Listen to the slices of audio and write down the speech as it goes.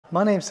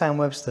My name's Sam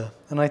Webster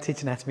and I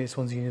teach anatomy at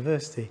Swansea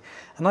University,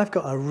 and I've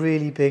got a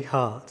really big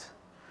heart.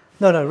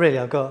 No, really,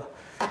 I've got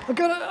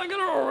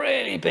a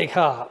really big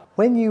heart.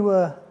 When you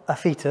were a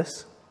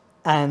fetus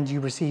and you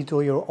received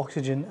all your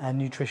oxygen and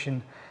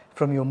nutrition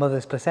from your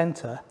mother's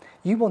placenta,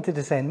 you wanted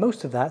to send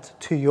most of that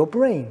to your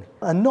brain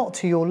and not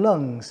to your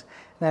lungs.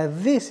 Now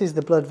this is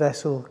the blood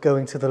vessel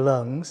going to the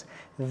lungs.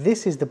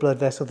 This is the blood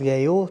vessel, the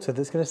aorta,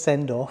 that's going to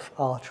send off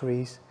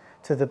arteries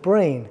to the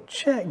brain.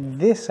 Check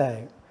this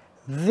out.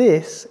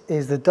 This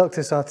is the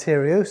ductus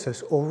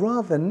arteriosus, or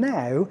rather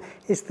now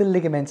it's the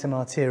ligamentum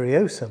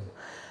arteriosum.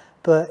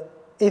 But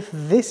if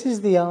this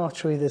is the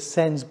artery that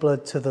sends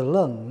blood to the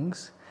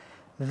lungs,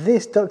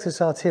 this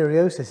ductus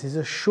arteriosus is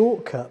a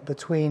shortcut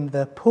between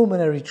the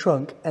pulmonary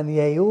trunk and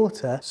the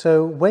aorta.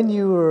 So when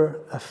you were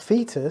a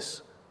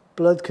fetus,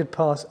 blood could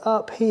pass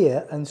up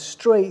here and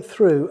straight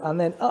through and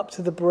then up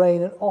to the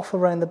brain and off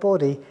around the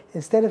body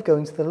instead of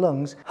going to the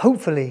lungs.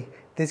 Hopefully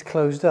this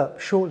closed up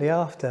shortly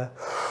after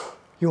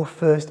your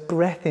first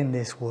breath in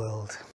this world.